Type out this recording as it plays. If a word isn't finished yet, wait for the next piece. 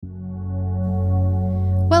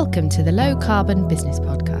Welcome to the Low Carbon Business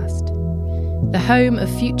Podcast, the home of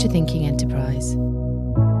future thinking enterprise.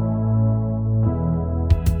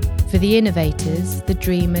 For the innovators, the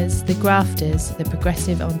dreamers, the grafters, the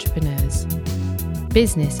progressive entrepreneurs,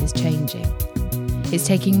 business is changing. It's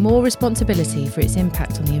taking more responsibility for its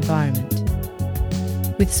impact on the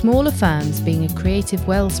environment. With smaller firms being a creative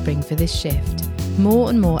wellspring for this shift, more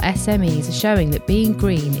and more SMEs are showing that being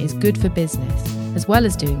green is good for business, as well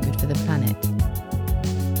as doing good for the planet.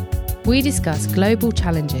 We discuss global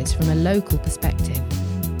challenges from a local perspective,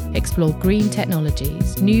 explore green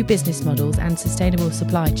technologies, new business models and sustainable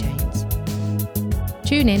supply chains.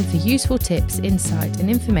 Tune in for useful tips, insight and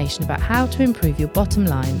information about how to improve your bottom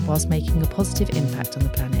line whilst making a positive impact on the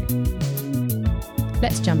planet.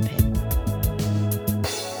 Let's jump in.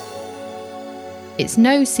 It's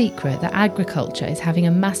no secret that agriculture is having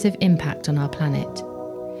a massive impact on our planet.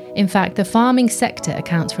 In fact, the farming sector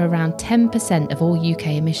accounts for around 10% of all UK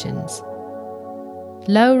emissions.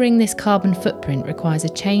 Lowering this carbon footprint requires a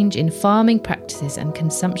change in farming practices and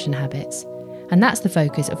consumption habits, and that's the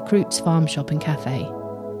focus of Croots Farm Shop and Cafe.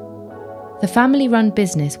 The family-run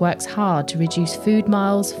business works hard to reduce food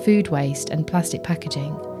miles, food waste and plastic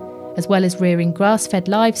packaging, as well as rearing grass-fed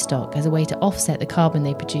livestock as a way to offset the carbon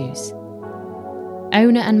they produce.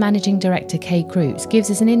 Owner and Managing Director Kay Croots gives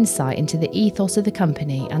us an insight into the ethos of the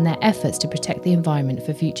company and their efforts to protect the environment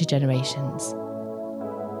for future generations.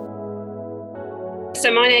 So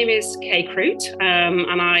my name is Kay Croots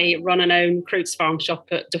and I run and own Croots Farm Shop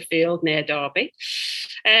at Duffield near Derby.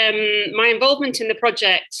 My involvement in the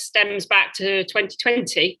project stems back to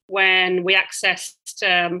 2020 when we accessed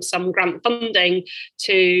some grant funding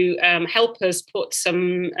to help us put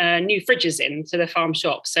some new fridges into the farm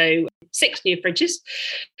shop. So 6 new fridges.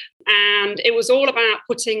 And it was all about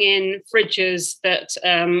putting in fridges that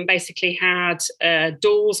basically had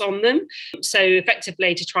doors on them. So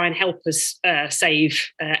effectively to try and help us save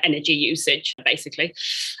energy usage, basically.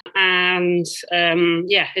 And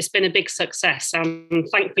it's been a big success. And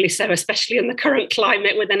thankfully so, especially in the current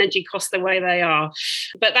climate with energy costs the way they are.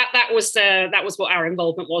 But that was what our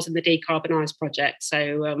involvement was in the Decarbonise project.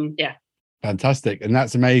 So, Fantastic. And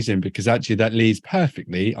that's amazing because actually that leads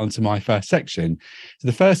perfectly onto my first section. So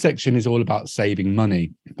the first section is all about saving money,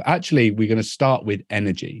 but actually we're going to start with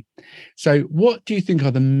energy. So what do you think are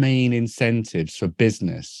the main incentives for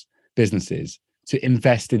businesses to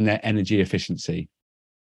invest in their energy efficiency?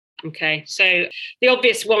 Okay, so the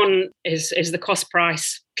obvious one is the cost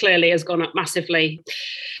price clearly has gone up massively.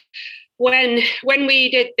 When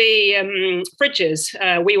we did the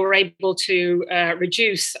fridges, we were able to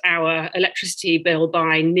reduce our electricity bill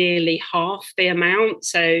by nearly half the amount.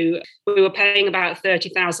 So we were paying about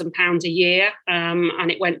 £30,000 a year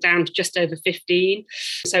and it went down to just over 15.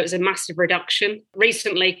 So it was a massive reduction.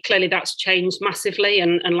 Recently, clearly that's changed massively.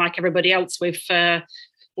 And like everybody else, we've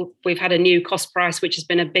had a new cost price, which has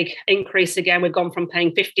been a big increase again. We've gone from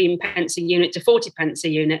paying 15 pence a unit to 40 pence a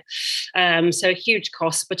unit. So a huge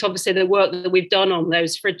cost. But obviously the work that we've done on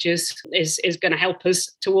those fridges is going to help us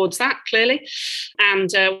towards that, clearly. And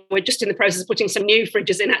we're just in the process of putting some new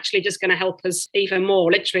fridges in, actually just going to help us even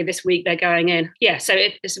more. Literally this week they're going in. Yeah, so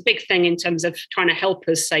it's a big thing in terms of trying to help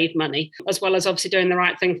us save money, as well as obviously doing the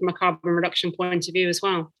right thing from a carbon reduction point of view as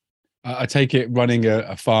well. I take it running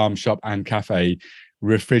a farm shop and cafe,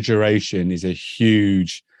 refrigeration is a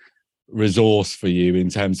huge resource for you in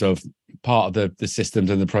terms of part of the systems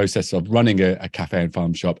and the process of running a cafe and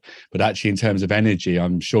farm shop. But actually in terms of energy,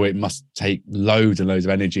 I'm sure it must take loads and loads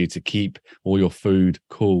of energy to keep all your food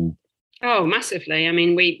cool. Oh, massively. I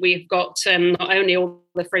mean, we've got not only all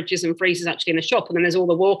the fridges and freezers actually in the shop, and then there's all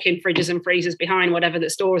the walk-in fridges and freezers behind whatever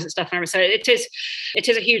that stores and stuff. So it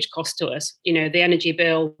is a huge cost to us. You know, the energy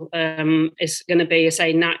bill is going to be,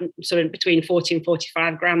 sort of between 40 and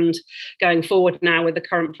 45 grand going forward now with the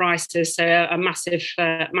current prices. So a massive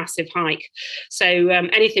hike. So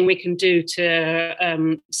anything we can do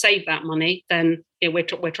to save that money, then we're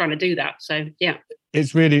trying to do that. So yeah.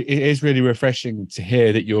 It is really refreshing to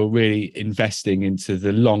hear that you're really investing into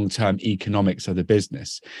the long-term economics of the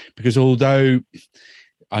business, because although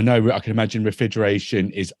I can imagine refrigeration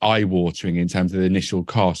is eye-watering in terms of the initial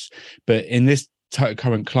cost, but in this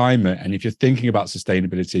current climate, and if you're thinking about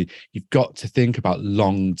sustainability, you've got to think about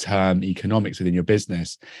long-term economics within your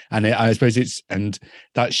business. And I suppose and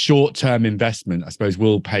that short-term investment, I suppose,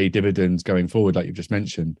 will pay dividends going forward, like you've just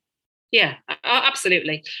mentioned. Yeah,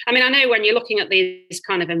 absolutely. I mean, I know when you're looking at these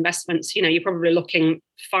kind of investments, you're probably looking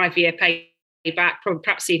 5-year back, probably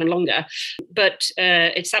perhaps even longer. But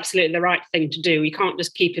it's absolutely the right thing to do. You can't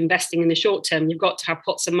just keep investing in the short term. You've got to have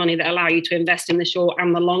pots of money that allow you to invest in the short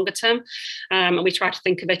and the longer term. And we try to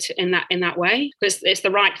think of it in that way, because it's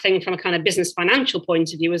the right thing from a kind of business financial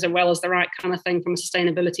point of view, as well as the right kind of thing from a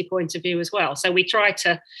sustainability point of view as well. So we try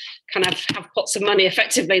to kind of have pots of money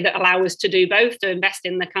effectively that allow us to do both, to invest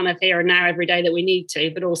in the kind of here and now every day that we need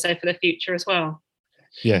to, but also for the future as well.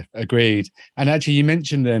 Yeah, agreed. And actually, you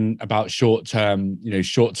mentioned then about short-term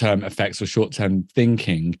effects or short-term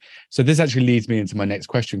thinking. So this actually leads me into my next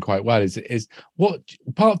question quite well, is what,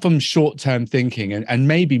 apart from short-term thinking and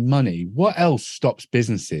maybe money, what else stops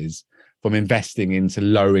businesses from investing into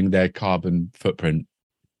lowering their carbon footprint?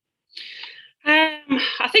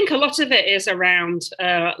 I think a lot of it is around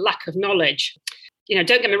lack of knowledge. Don't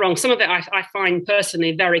get me wrong, some of it I find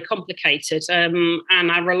personally very complicated, and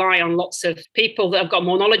I rely on lots of people that have got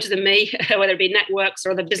more knowledge than me, whether it be networks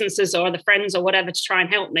or other businesses or other friends or whatever, to try and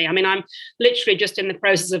help me. I mean, I'm literally just in the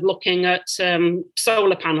process of looking at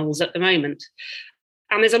solar panels at the moment.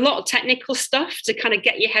 And there's a lot of technical stuff to kind of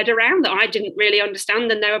get your head around that I didn't really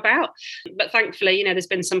understand and know about. But thankfully, there's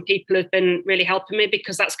been some people who've been really helping me,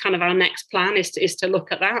 because that's kind of our next plan is to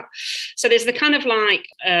look at that. So there's the kind of like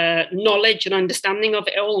knowledge and understanding of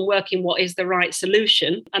it all and working what is the right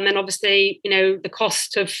solution. And then obviously, the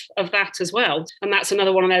cost of that as well. And that's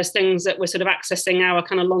another one of those things that we're sort of accessing our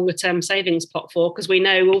kind of longer term savings pot for, because we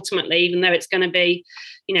know ultimately, even though it's going to be,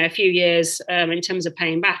 a few years in terms of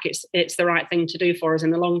paying back, it's the right thing to do for us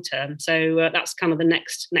in the long term. So that's kind of the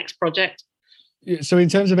next project. So in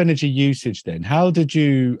terms of energy usage then, how did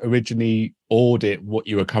you originally audit what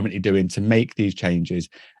you were currently doing to make these changes?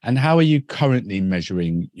 And how are you currently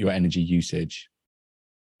measuring your energy usage?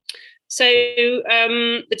 So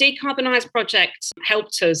the Decarbonise project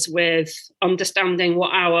helped us with understanding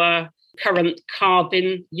what our current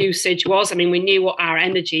carbon usage was. I mean, we knew what our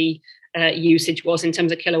energy usage was in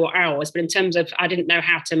terms of kilowatt hours, but in terms of, I didn't know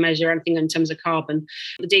how to measure anything in terms of carbon.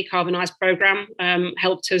 The Decarbonise programme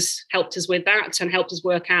helped us with that and helped us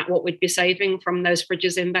work out what we'd be saving from those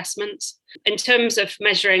fridges investments. In terms of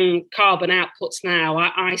measuring carbon outputs now,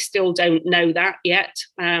 I still don't know that yet.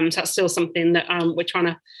 So that's still something that we're trying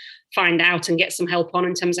to find out and get some help on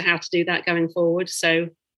in terms of how to do that going forward. So,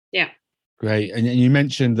 yeah. Great. And you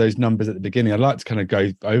mentioned those numbers at the beginning. I'd like to kind of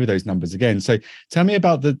go over those numbers again. So tell me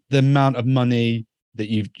about the amount of money that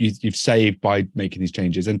you've saved by making these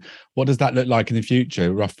changes, and what does that look like in the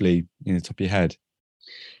future, roughly, top of your head?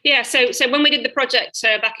 Yeah, so when we did the project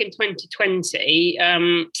back in 2020,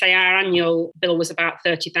 say our annual bill was about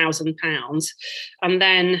 £30,000. And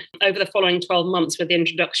then over the following 12 months, with the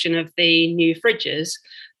introduction of the new fridges,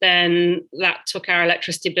 then that took our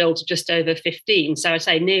electricity bill to just over 15. So I'd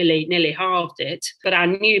say nearly halved it. But our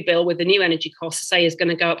new bill with the new energy costs, say, is going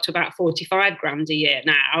to go up to about 45 grand a year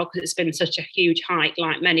now, because it's been such a huge hike,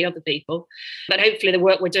 like many other people. But hopefully the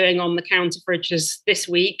work we're doing on the counter fridges this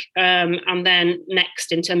week, and then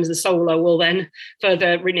next in terms of the solar, will then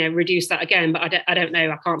further reduce that again. But I don't know,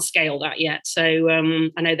 I can't scale that yet. So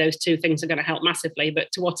I know those two things are going to help massively,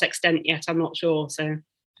 but to what extent yet, I'm not sure. So.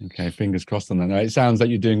 Okay, fingers crossed on that. No, it sounds like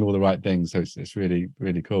you're doing all the right things, so it's really,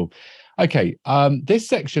 really cool. Okay, this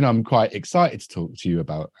section I'm quite excited to talk to you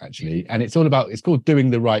about, actually, and it's called Doing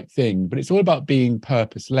the Right Thing, but it's all about being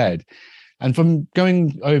purpose-led. And from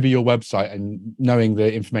going over your website and knowing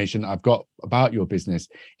the information I've got about your business,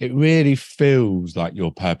 it really feels like you're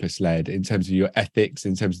purpose-led in terms of your ethics,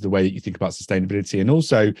 in terms of the way that you think about sustainability, and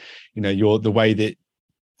also, the way that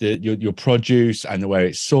your produce and the way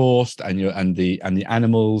it's sourced and the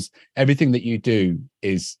animals, everything that you do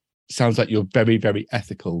sounds like you're very, very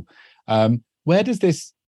ethical. Where does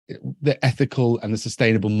the ethical and the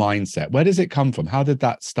sustainable mindset, where does it come from? How did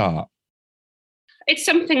that start? It's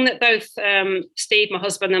something that both Steve, my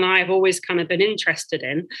husband, and I have always kind of been interested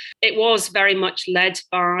in. It was very much led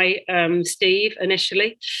by Steve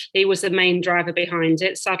initially. He was the main driver behind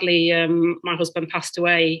it. Sadly, my husband passed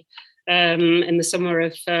away in the summer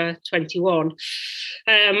of 21.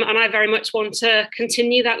 And I very much want to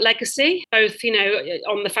continue that legacy, both,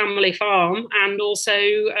 on the family farm and also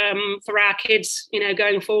for our kids,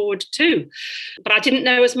 going forward too. But I didn't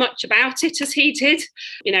know as much about it as he did.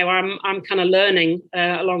 I'm kind of learning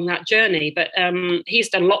along that journey, but he's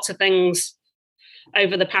done lots of things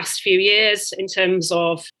over the past few years in terms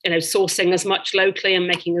of, sourcing as much locally and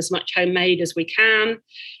making as much homemade as we can,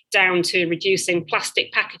 down to reducing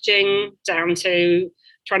plastic packaging, down to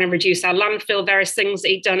trying to reduce our landfill, various things that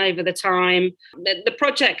he'd done over the time. The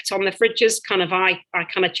project on the fridges I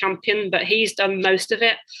kind of champion, but he's done most of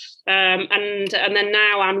it. And then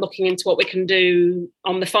now I'm looking into what we can do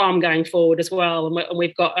on the farm going forward as well. And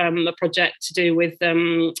we've got a project to do with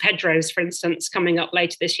hedgerows, for instance, coming up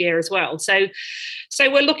later this year as well. So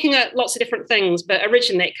we're looking at lots of different things, but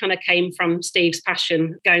originally it kind of came from Steve's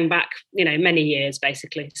passion going back, many years,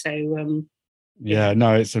 basically. So yeah,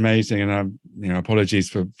 no, it's amazing, and apologies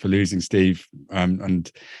for losing Steve,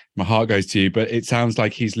 and my heart goes to you. But it sounds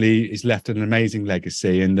like he's left an amazing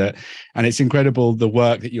legacy, and it's incredible the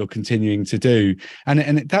work that you're continuing to do,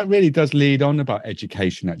 and that really does lead on about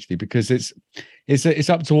education, actually, because it's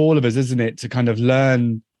up to all of us, isn't it, to kind of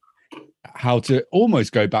learn how to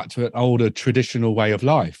almost go back to an older traditional way of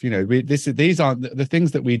life. These aren't the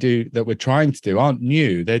things that we do, that we're trying to do, aren't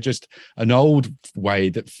new. They're just an old way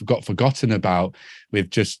that got forgotten about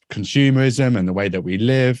with just consumerism and the way that we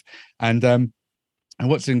live. And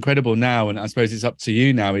what's incredible now, and I suppose it's up to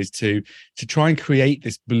you now, is to try and create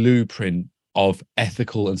this blueprint of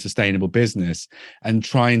ethical and sustainable business, and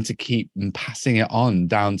trying to keep and passing it on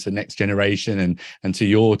down to next generation and to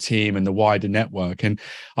your team and the wider network. And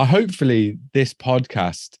hopefully this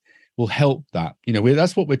podcast will help that.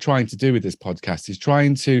 That's what we're trying to do with this podcast, is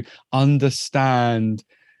trying to understand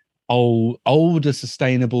older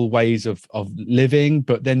sustainable ways of living,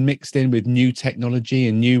 but then mixed in with new technology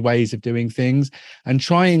and new ways of doing things, and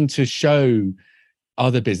trying to show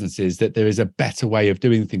other businesses that there is a better way of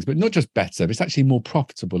doing things, but not just better, but it's actually more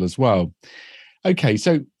profitable as well. Okay,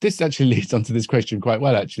 so this actually leads on to this question quite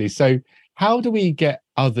well, actually. So how do we get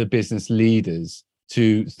other business leaders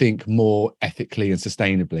to think more ethically and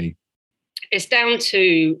sustainably? It's down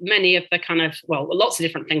to many of the lots of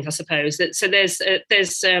different things, I suppose. So there's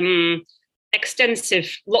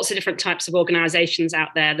extensive, lots of different types of organisations out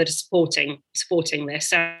there that are supporting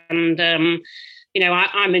this, and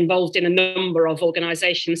I'm involved in a number of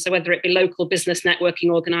organisations. So whether it be local business networking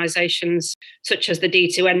organisations, such as the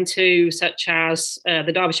D2N2, such as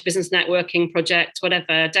the Derbyshire Business Networking Project,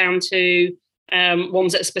 whatever, down to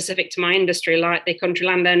ones that are specific to my industry, like the Country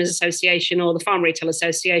Landowners Association or the Farm Retail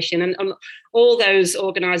Association. And all those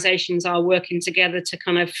organisations are working together to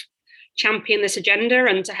kind of champion this agenda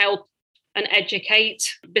and to help and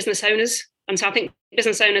educate business owners. And so I think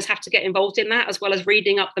business owners have to get involved in that, as well as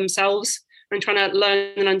reading up themselves and trying to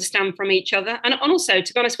learn and understand from each other. And also,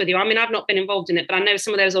 to be honest with you, I've not been involved in it, but I know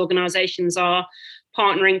some of those organisations are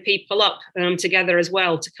partnering people up together as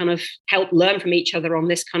well to kind of help learn from each other on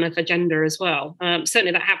this kind of agenda as well.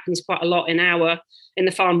 Certainly that happens quite a lot in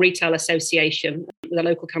the Farm Retail Association, the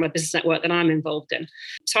local kind of business network that I'm involved in.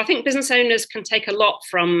 So I think business owners can take a lot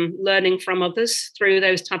from learning from others through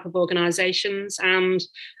those type of organisations and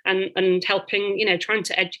helping, trying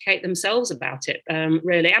to educate themselves about it,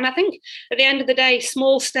 really. And I think at the end of the day,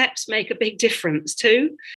 small steps make a big difference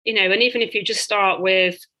too, and even if you just start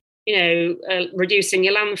with, reducing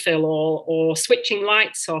your landfill or switching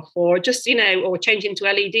lights off, or just, or changing to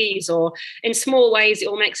LEDs, or in small ways, it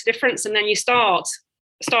all makes a difference. And then you start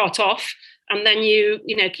off, and then you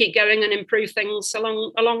keep going and improve things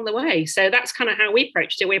along the way. So that's kind of how we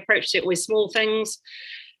approached it. We approached it with small things,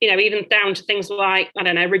 even down to things like,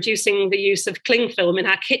 reducing the use of cling film in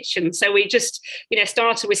our kitchen. So we just,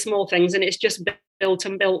 started with small things, and it's just built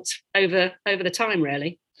over the time,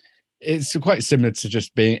 really. It's quite similar to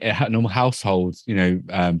just being a normal household,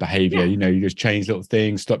 behavior. Yeah. You just change little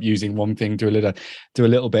things, stop using one thing, do a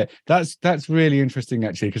little bit. That's really interesting,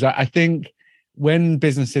 actually, because I think when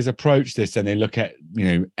businesses approach this and they look at,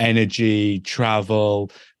 energy, travel,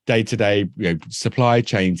 day-to-day supply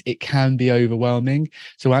chains, it can be overwhelming.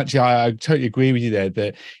 So actually, I totally agree with you there,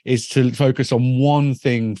 that is to focus on one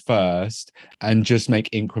thing first and just make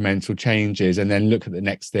incremental changes, and then look at the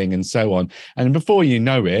next thing, and so on. And before you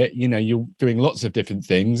know it, you're doing lots of different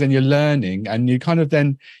things, and you're learning, and you kind of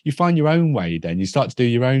then you find your own way. Then you start to do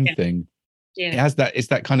your own thing. Yeah. It's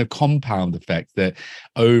that kind of compound effect that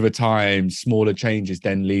over time, smaller changes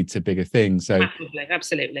then lead to bigger things. So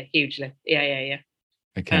absolutely, hugely. Yeah.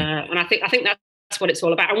 Okay. And I think that's what it's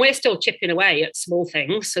all about. And we're still chipping away at small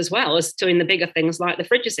things as well as doing the bigger things like the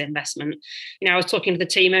fridges investment. I was talking to the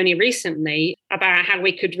team only recently about how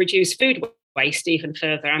we could reduce food waste even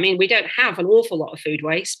further. We don't have an awful lot of food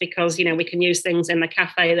waste because, we can use things in the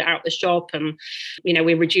cafe that are out the shop, and,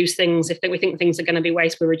 we reduce things. If we think things are going to be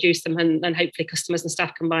waste, we reduce them, and hopefully customers and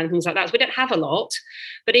staff can buy and things like that. So we don't have a lot,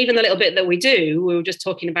 but even the little bit that we do, we were just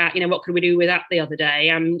talking about, what could we do with that the other day?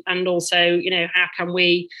 And also, how can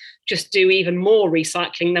we just do even more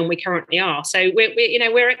recycling than we currently are? So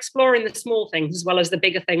we're exploring the small things as well as the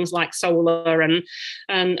bigger things like solar and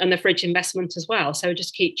the fridge investment as well. So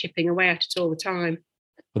just keep chipping away at it all the time.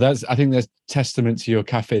 Well, I think there's testament to your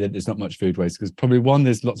cafe that there's not much food waste, because probably one,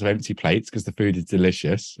 there's lots of empty plates because the food is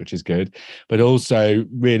delicious, which is good, but also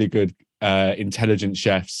really good intelligent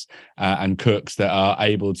chefs and cooks that are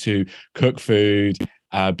able to cook food,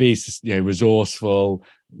 be resourceful,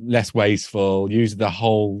 less wasteful, use the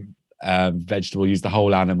whole vegetable, use the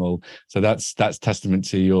whole animal. So that's testament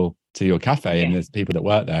to your cafe and the people that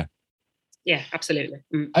work there. Yeah, absolutely.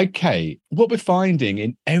 Okay, what we're finding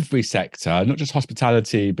in every sector, not just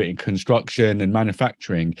hospitality, but in construction and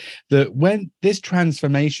manufacturing, that when this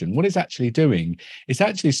transformation, what it's actually doing, it's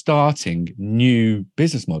actually starting new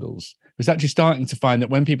business models. It's actually starting to find that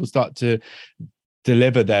when people start to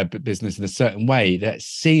deliver their business in a certain way, they're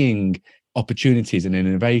seeing opportunities and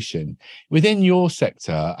innovation. Within your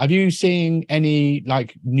sector, have you seen any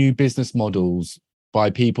like new business models by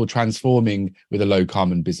people transforming with a low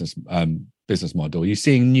carbon business model? Are you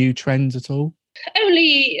seeing new trends at all?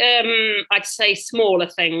 Only, I'd say smaller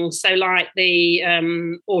things. So like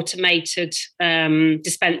the automated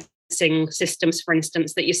dispensing systems, for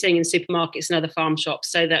instance, that you're seeing in supermarkets and other farm shops,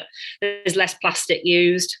 so that there's less plastic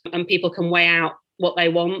used and people can weigh out what they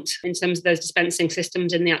want in terms of those dispensing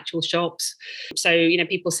systems in the actual shops. So,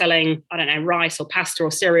 people selling, I don't know, rice or pasta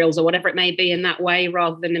or cereals or whatever it may be in that way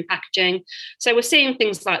rather than in packaging. So we're seeing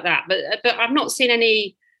things like that, but I've not seen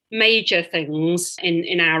any major things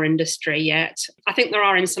in our industry yet. I think there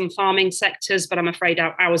are in some farming sectors, but I'm afraid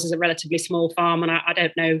ours is a relatively small farm and I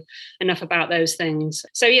don't know enough about those things.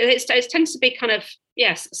 So yeah, it tends to be kind of,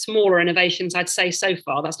 yes, smaller innovations, I'd say so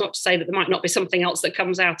far. That's not to say that there might not be something else that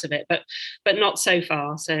comes out of it, but not so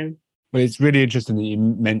far. So. Well, it's really interesting that you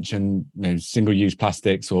mentioned single-use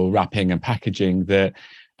plastics or wrapping and packaging, that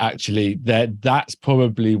actually that's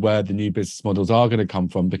probably where the new business models are going to come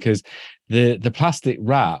from, because the plastic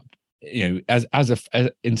wrap, as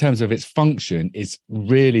in terms of its function, is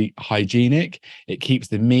really hygienic. It keeps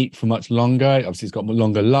the meat for much longer. Obviously, it's got a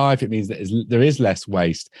longer life. It means that there is less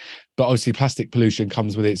waste. But obviously, plastic pollution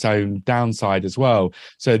comes with its own downside as well.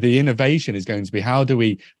 So the innovation is going to be, how do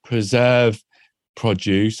we preserve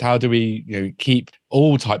produce? How do we keep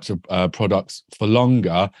all types of products for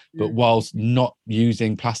longer, but whilst not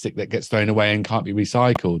using plastic that gets thrown away and can't be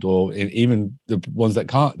recycled, or even the ones that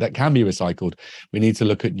can be recycled? We need to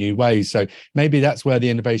look at new ways. So maybe that's where the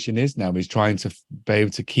innovation is now, is trying to be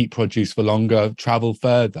able to keep produce for longer, travel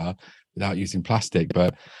further without using plastic.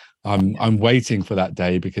 But I'm waiting for that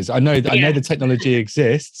day, because I know the technology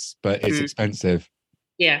exists, but it's expensive.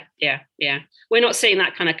 Yeah. We're not seeing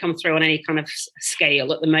that kind of come through on any kind of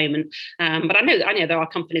scale at the moment. But I know there are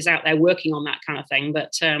companies out there working on that kind of thing.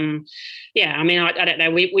 But I don't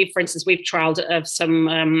know. We for instance, we've trialed of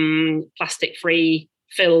some plastic-free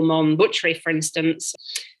film on butchery, for instance.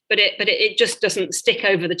 But it just doesn't stick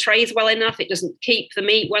over the trays well enough. It doesn't keep the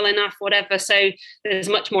meat well enough, whatever. So there's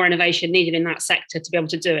much more innovation needed in that sector to be able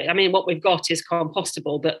to do it. I mean, what we've got is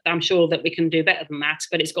compostable, but I'm sure that we can do better than that.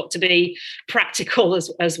 But it's got to be practical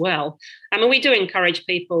as well. I mean, we do encourage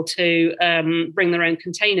people to bring their own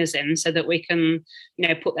containers in so that we can,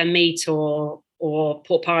 put their meat or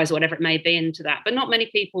pork pies or whatever it may be into that. But not many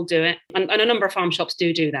people do it. And a number of farm shops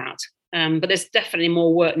do that. But there's definitely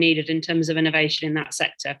more work needed in terms of innovation in that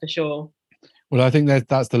sector, for sure. Well, I think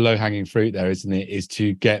that's the low-hanging fruit there, isn't it? Is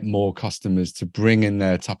to get more customers to bring in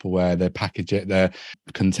their Tupperware, their their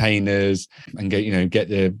containers, and get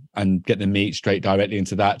the meat straight directly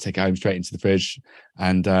into that, take it home straight into the fridge,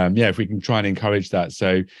 and if we can try and encourage that.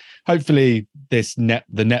 So hopefully the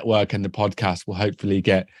network and the podcast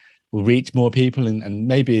will reach more people, and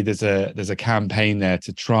maybe there's a campaign there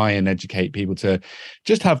to try and educate people to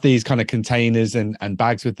just have these kind of containers and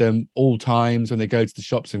bags with them all times when they go to the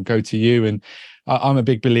shops and go to you. And I'm a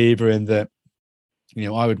big believer in that.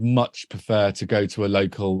 I would much prefer to go to a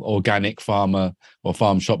local organic farmer or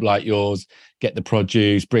farm shop like yours, get the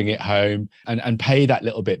produce, bring it home, and pay that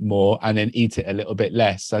little bit more, and then eat it a little bit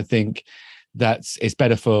less. I think it's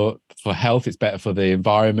better for health, it's better for the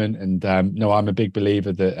environment. And I'm a big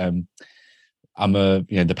believer that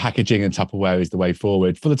the packaging and Tupperware is the way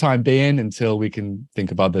forward for the time being, until we can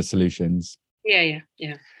think of other solutions. Yeah.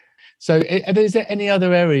 So is there any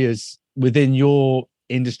other areas within your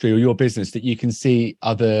industry or your business that you can see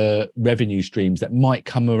other revenue streams that might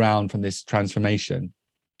come around from this transformation?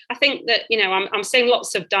 I think that, I'm seeing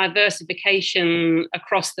lots of diversification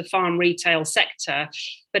across the farm retail sector,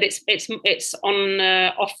 but it's on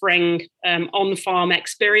offering on-farm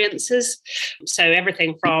experiences. So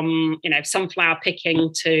everything from, sunflower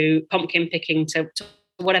picking to pumpkin picking to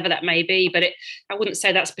whatever that may be. But I wouldn't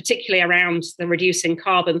say that's particularly around the reducing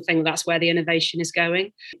carbon thing. That's where the innovation is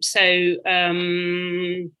going. So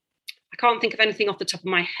I can't think of anything off the top of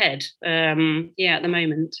my head. At the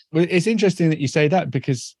moment. Well, it's interesting that you say that,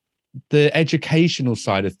 because the educational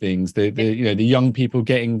side of things, the young people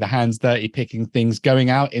getting the hands dirty, picking things, going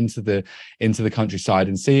out into the countryside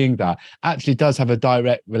and seeing that actually does have a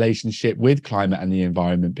direct relationship with climate and the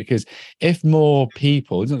environment. Because if more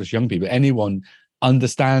people, it's not just young people, anyone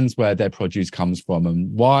understands where their produce comes from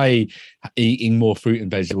and why eating more fruit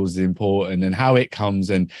and vegetables is important and how it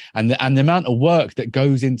comes and the amount of work that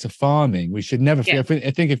goes into farming, we should never forget.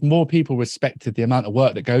 I think if more people respected the amount of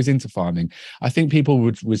work that goes into farming, I think people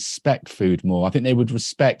would respect food more. I think they would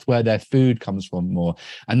respect where their food comes from more,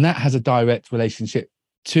 and that has a direct relationship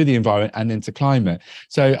to the environment and into climate.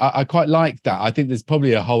 So I quite like that. I think there's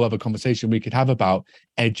probably a whole other conversation we could have about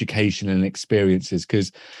education and experiences,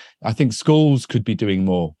 because I think schools could be doing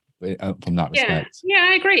more from that respect. Yeah,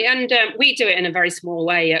 I agree. And we do it in a very small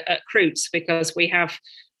way at Croots, because we have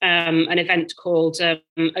an event called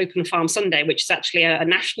Open Farm Sunday, which is actually a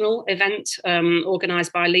national event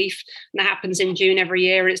organised by Leaf. And that happens in June every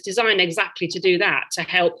year. It's designed exactly to do that, to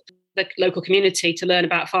help the local community to learn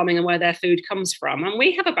about farming and where their food comes from. And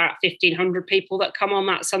we have about 1,500 people that come on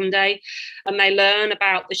that Sunday, and they learn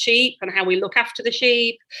about the sheep and how we look after the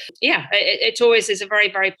sheep. Yeah, it always is a very,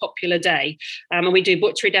 very popular day. And we do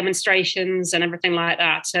butchery demonstrations and everything like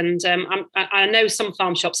that. And I know some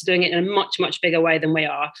farm shops are doing it in a much, much bigger way than we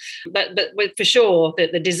are. But for sure,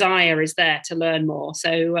 the desire is there to learn more.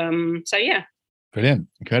 So yeah. Brilliant.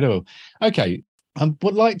 Incredible. Okay. I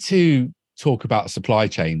would like to talk about supply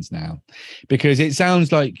chains now, because it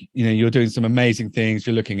sounds like you're doing some amazing things.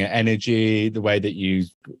 You're looking at energy, the way that you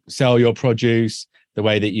sell your produce, the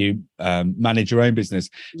way that you manage your own business.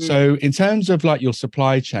 So in terms of like your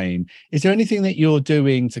supply chain, is there anything that you're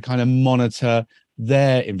doing to kind of monitor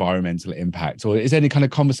their environmental impact, or is there any kind of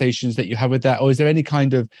conversations that you have with that, or is there any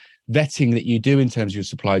kind of vetting that you do in terms of your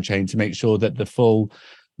supply chain to make sure that the full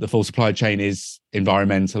supply chain is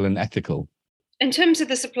environmental and ethical? In terms of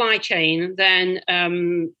the supply chain, then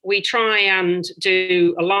we try and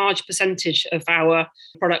do a large percentage of our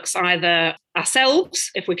products either ourselves,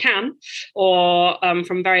 if we can, or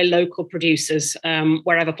from very local producers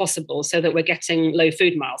wherever possible, so that we're getting low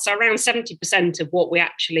food miles. So around 70% of what we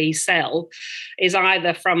actually sell is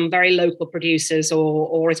either from very local producers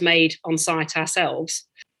or is made on site ourselves.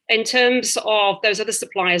 In terms of those other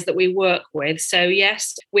suppliers that we work with, so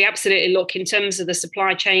yes, we absolutely look in terms of the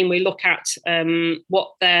supply chain. We look at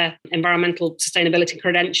what their environmental sustainability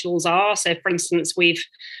credentials are. So, for instance, we've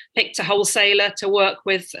picked a wholesaler to work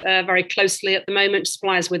with very closely at the moment,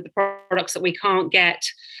 suppliers with the products that we can't get.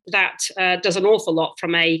 That does an awful lot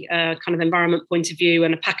from a kind of environment point of view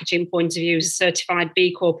and a packaging point of view. As a certified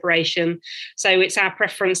B Corporation, so it's our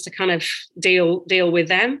preference to kind of deal with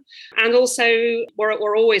them. And also,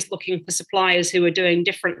 we're always looking for suppliers who are doing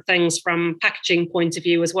different things from packaging point of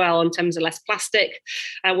view as well, in terms of less plastic,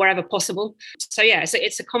 wherever possible. So yeah, so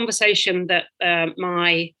it's a conversation that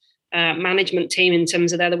my management team, in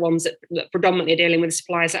terms of they're the ones that predominantly are dealing with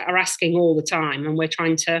suppliers, that are asking all the time, and we're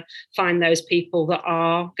trying to find those people that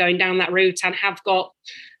are going down that route and have got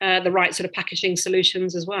the right sort of packaging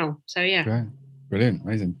solutions as well. So yeah. Great. Brilliant.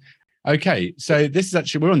 Amazing. Okay, so this is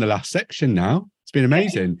actually, we're on the last section now. It's been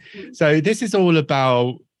amazing. So this is all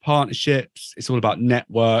about partnerships, it's all about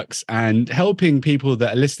networks and helping people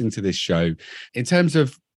that are listening to this show. In terms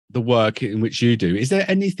of the work in which you do, is there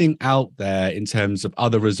anything out there in terms of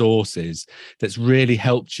other resources that's really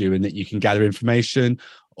helped you and that you can gather information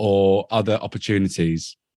or other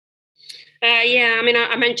opportunities? Yeah, I mean,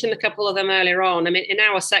 I mentioned a couple of them earlier on. I mean, in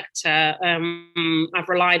our sector, I've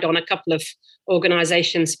relied on a couple of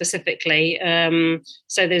organisations specifically.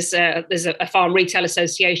 So there's a farm retail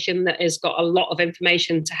association that has got a lot of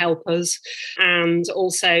information to help us, and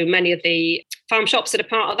also many of the farm shops that are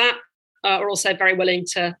part of that are also very willing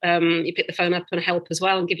to you pick the phone up and help as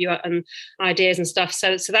well and give you ideas and stuff.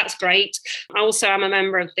 So that's great. I also am a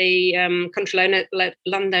member of the Country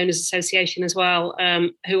Landowners Association as well,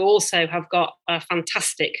 who also have got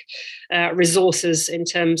fantastic resources in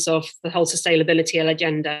terms of the whole sustainability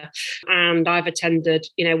agenda. And I've attended,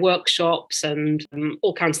 workshops and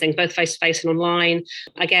all kinds of things, both face to face and online.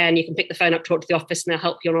 Again, you can pick the phone up, talk to the office, and they'll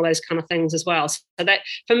help you on all those kind of things as well. So that,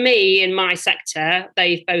 for me, in my sector,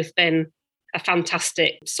 they've both been a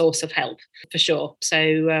fantastic source of help for sure.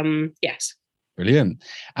 So yes. Brilliant.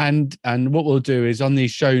 And what we'll do is on the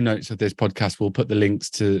show notes of this podcast, we'll put the links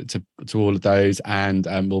to all of those, and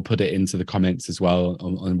we'll put it into the comments as well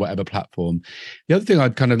on whatever platform. The other thing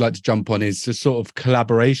I'd kind of like to jump on is the sort of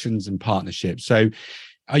collaborations and partnerships. So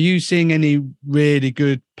Are you seeing any really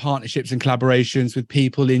good partnerships and collaborations with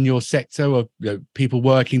people in your sector, or people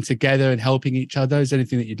working together and helping each other? Is there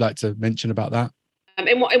anything that you'd like to mention about that?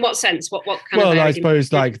 In what sense? What kind of? Well, I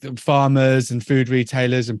suppose like farmers and food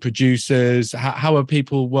retailers and producers. How are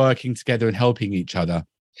people working together and helping each other?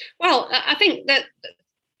 Well, I think that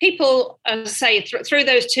people, as I say, through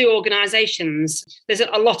those two organisations, there's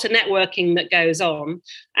a lot of networking that goes on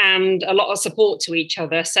and a lot of support to each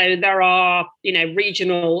other. So there are,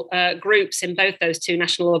 regional groups in both those two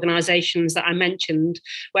national organisations that I mentioned,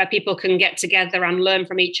 where people can get together and learn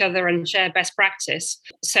from each other and share best practice.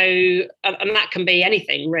 So, and that can be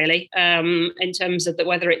anything really, in terms of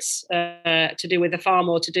whether it's to do with the farm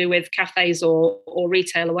or to do with cafes or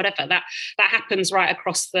retail or whatever. That happens right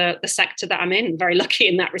across the sector that I'm in. Very lucky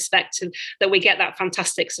in that respect, that we get that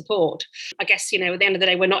fantastic support. I guess, at the end of the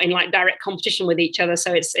day, we're not in like direct competition with each other,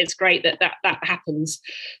 so it's great that happens.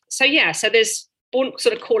 So so there's, I wouldn't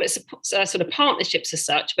sort of call it sort of partnerships as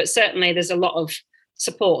such, but certainly there's a lot of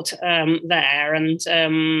support there, and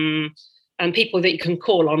people that you can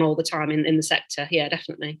call on all the time in the sector. Yeah,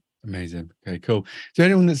 definitely. Amazing. Okay, cool. So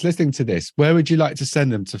anyone that's listening to this, where would you like to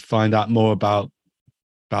send them to find out more about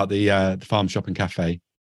the Farm Shop and Cafe?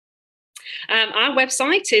 Our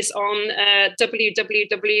website is on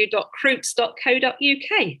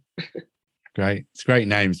www.croots.co.uk. Great. It's a great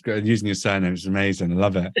name. Using your surname is amazing. I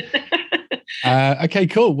love it. Okay,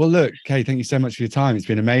 cool. Well, look, Kay, thank you so much for your time. It's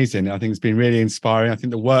been amazing. I think it's been really inspiring. I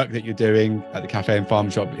think the work that you're doing at the Cafe and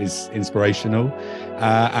Farm Shop is inspirational,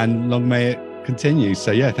 and long may it continue.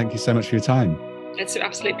 So yeah, thank you so much for your time. It's an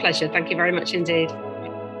absolute pleasure. Thank you very much indeed.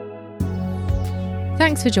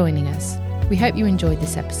 Thanks for joining us. We hope you enjoyed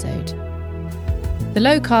this episode. The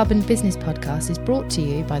Low Carbon Business Podcast is brought to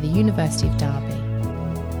you by the University of Derby.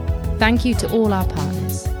 Thank you to all our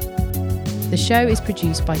partners. The show is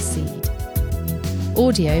produced by Seed.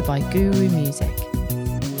 Audio by Guru Music.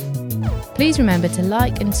 Please remember to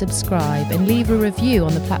like and subscribe and leave a review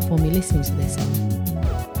on the platform you're listening to this on.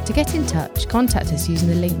 To get in touch, contact us using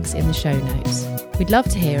the links in the show notes. We'd love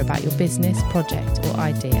to hear about your business, project or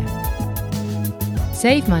idea.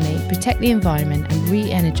 Save money, protect the environment and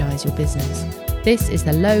re-energise your business. This is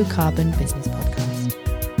the Low Carbon Business Podcast.